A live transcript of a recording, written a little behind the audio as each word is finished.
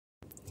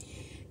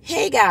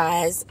Hey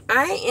guys,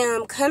 I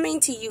am coming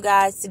to you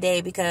guys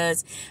today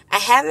because I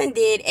haven't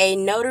did a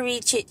notary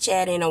chit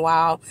chat in a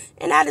while,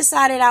 and I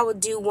decided I would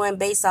do one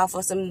based off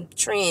of some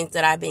trends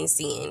that I've been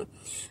seeing.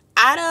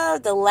 Out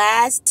of the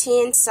last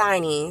 10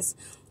 signings,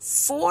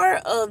 4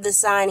 of the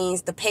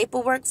signings, the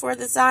paperwork for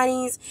the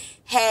signings,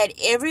 had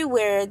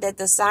everywhere that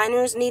the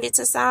signers needed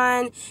to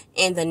sign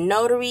and the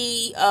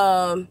notary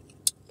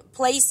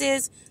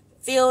places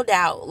filled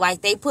out.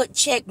 Like they put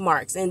check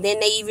marks, and then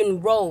they even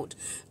wrote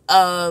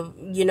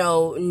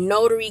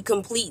notary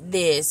complete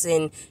this,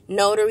 and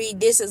notary,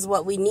 this is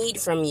what we need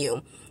from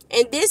you.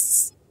 And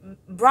this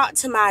brought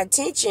to my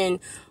attention,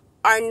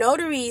 are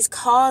notaries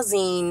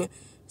causing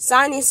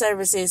signing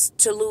services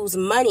to lose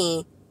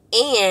money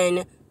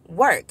and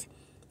work?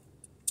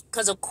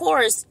 Because of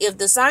course, if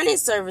the signing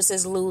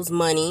services lose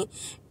money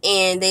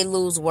and they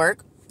lose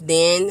work,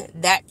 then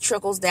that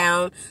trickles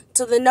down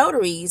to the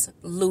notaries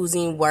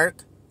losing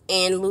work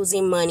and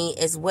losing money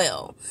as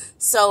well.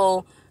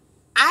 So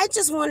I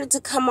just wanted to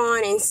come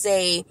on and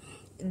say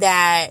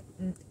that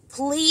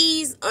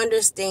please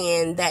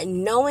understand that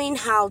knowing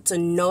how to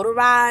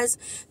notarize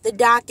the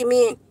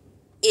document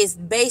is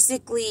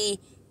basically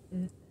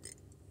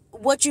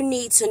what you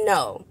need to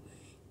know.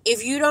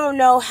 If you don't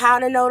know how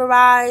to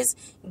notarize,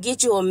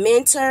 get you a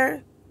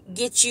mentor,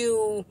 get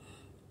you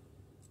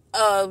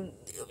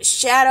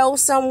shadow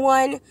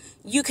someone.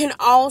 You can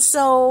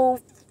also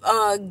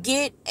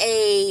get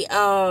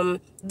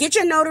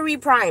your notary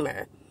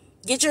primer.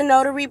 Get your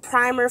notary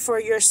primer for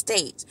your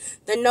state.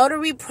 The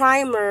notary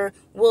primer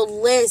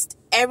will list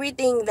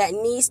everything that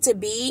needs to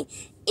be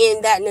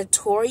in that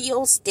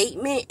notarial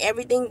statement,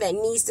 everything that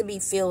needs to be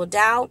filled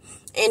out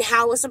and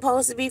how it's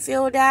supposed to be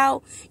filled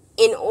out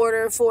in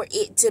order for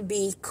it to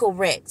be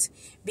correct.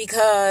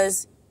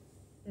 Because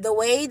the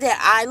way that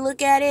I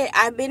look at it,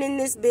 I've been in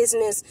this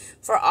business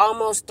for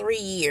almost 3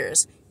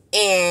 years,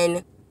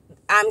 and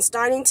I'm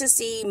starting to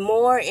see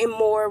more and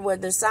more where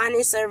the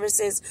signing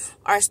services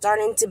are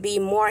starting to be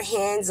more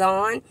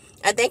hands-on.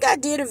 I think I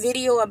did a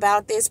video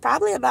about this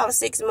probably about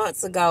 6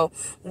 months ago,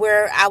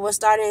 where I was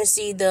starting to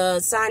see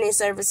the signing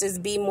services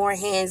be more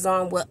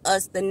hands-on with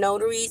us, the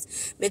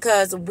notaries,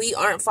 because we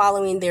aren't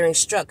following their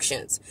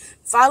instructions.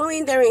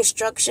 Following their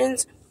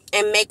instructions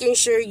and making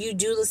sure you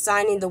do the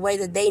signing the way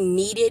that they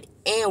need it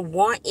and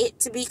want it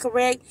to be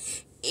correct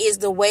is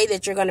the way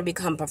that you're going to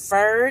become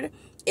preferred.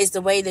 Is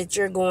the way that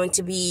you're going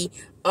to be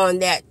on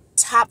that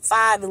top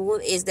 5,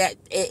 is at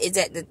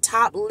the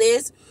top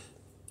list.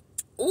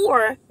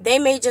 Or they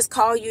may just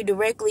call you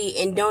directly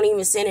and don't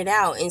even send it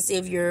out and see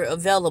if you're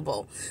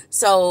available.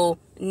 So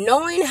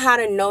knowing how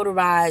to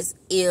notarize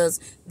is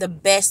the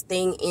best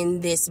thing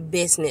in this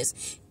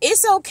business.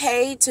 It's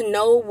okay to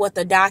know what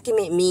the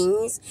document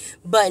means,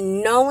 but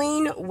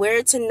knowing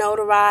where to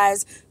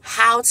notarize,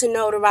 how to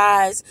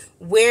notarize,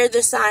 where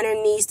the signer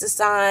needs to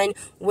sign,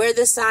 where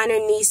the signer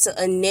needs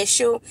to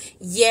initial.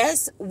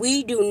 Yes,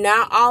 we do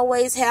not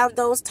always have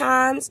those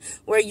times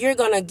where you're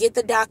going to get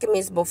the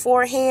documents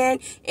beforehand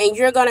and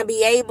you're going to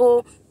be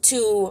able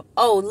to,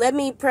 let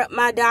me prep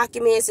my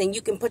documents, and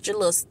you can put your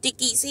little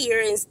stickies here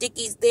and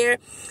stickies there.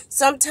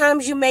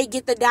 Sometimes you may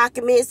get the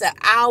documents an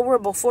hour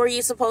before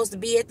you're supposed to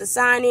be at the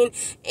signing,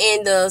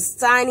 and the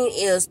signing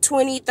is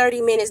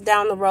 20-30 minutes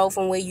down the road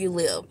from where you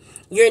live.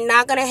 You're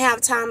not going to have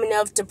time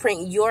enough to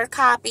print your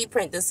copy,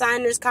 print the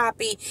signer's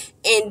copy,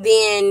 and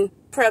then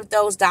prep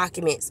those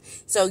documents.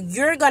 So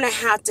you're going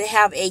to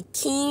have a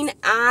keen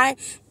eye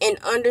and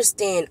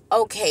understand,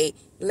 okay,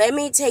 let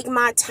me take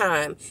my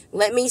time.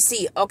 Let me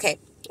see, okay,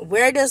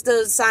 where does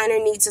the signer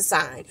need to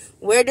sign?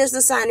 Where does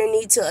the signer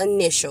need to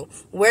initial?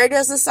 Where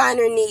does the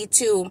signer need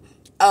to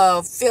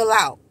fill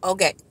out?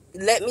 Okay,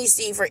 let me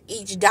see for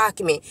each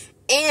document.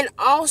 And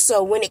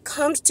also, when it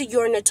comes to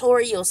your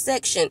notarial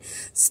section,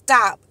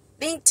 stop.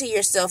 Think to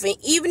yourself, and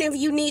even if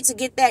you need to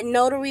get that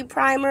notary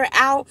primer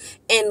out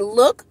and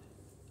look,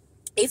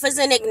 if it's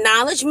an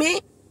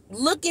acknowledgement,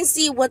 look and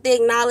see what the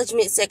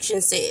acknowledgement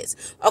section says.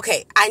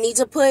 Okay, I need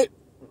to put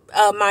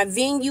my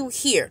venue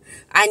here.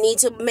 I need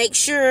to make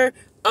sure,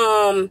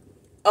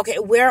 okay,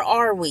 where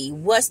are we?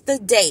 What's the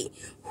date?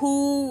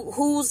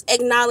 Whose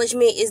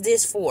acknowledgement is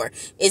this for?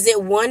 Is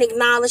it one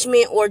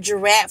acknowledgement or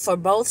jurat for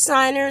both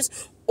signers?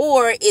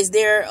 Or is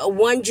there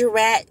one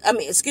jurat,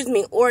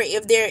 or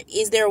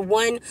is there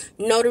one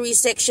notary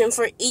section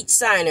for each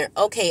signer?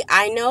 Okay,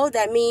 I know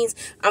that means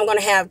I'm going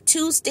to have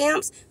 2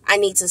 stamps. I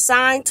need to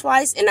sign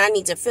twice, and I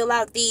need to fill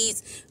out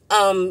these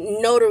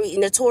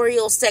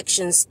notarial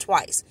sections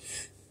twice.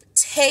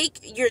 Take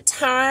your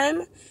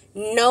time,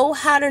 know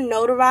how to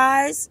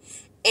notarize,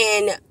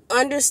 and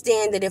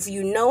understand that if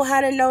you know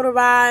how to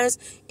notarize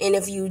and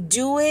if you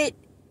do it,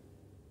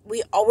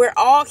 we're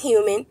all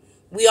human.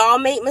 We all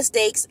make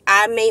mistakes.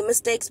 I made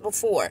mistakes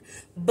before,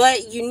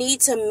 but you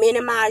need to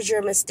minimize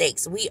your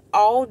mistakes. We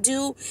all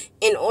do,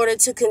 in order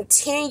to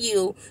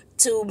continue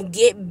to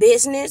get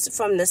business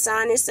from the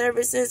signing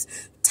services,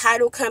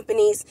 title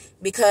companies,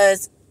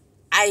 because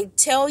I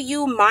tell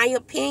you my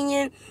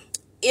opinion,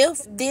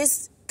 if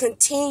this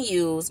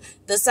continues,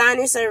 the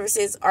signing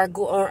services are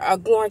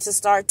going to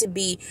start to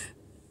be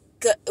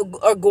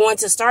are going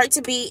to start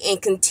to be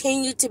and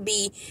continue to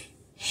be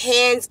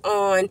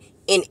hands-on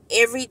in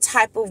every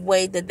type of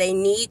way that they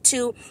need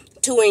to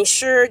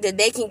ensure that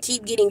they can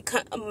keep getting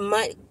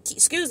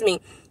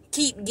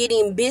keep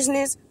getting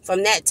business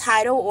from that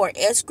title or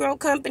escrow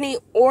company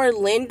or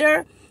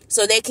lender,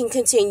 so they can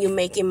continue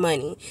making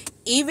money.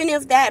 Even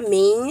if that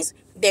means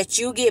that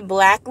you get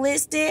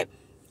blacklisted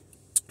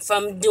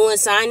from doing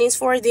signings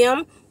for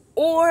them,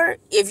 or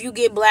if you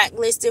get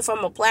blacklisted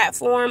from a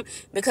platform,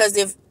 because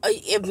if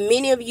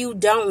many of you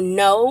don't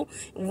know,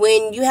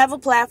 when you have a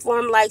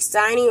platform like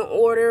Signing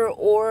Order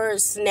or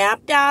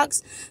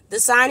SnapDocs, the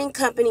signing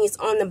companies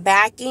on the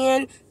back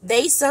end,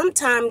 they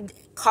sometimes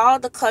call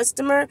the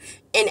customer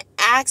and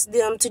ask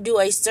them to do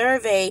a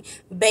survey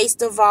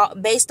based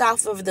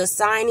off of the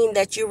signing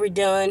that you were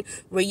done.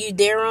 Were you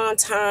there on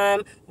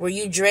time? Were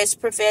you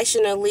dressed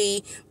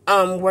professionally?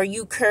 Were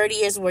you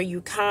courteous? Were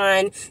you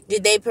kind?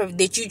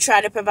 Did you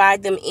try to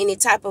provide them any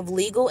type of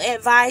legal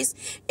advice?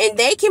 And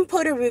they can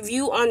put a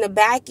review on the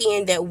back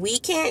end that we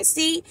can't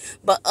see,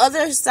 but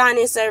other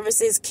signing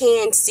services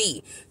can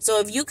see. So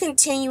if you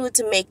continue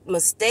to make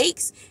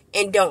mistakes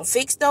and don't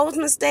fix those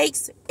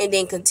mistakes and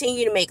then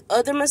continue to make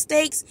other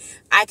mistakes,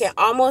 I can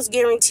almost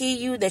guarantee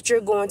you that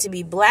you're going to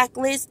be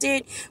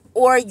blacklisted,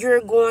 or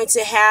you're going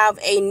to have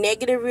a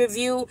negative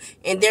review,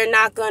 and you're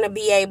not going to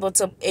be able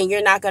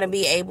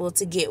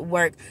to get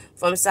work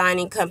from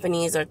signing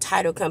companies or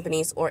title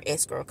companies or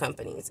escrow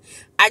companies.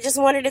 I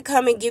just wanted to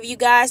come and give you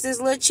guys this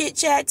little chit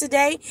chat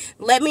today.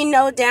 Let me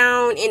know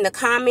down in the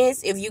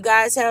comments if you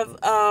guys have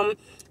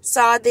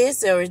saw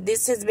this, or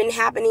this has been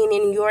happening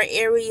in your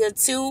area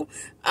too.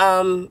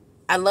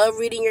 I love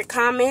reading your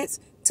comments.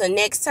 Till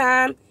next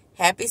time,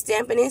 happy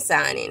stamping and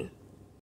signing.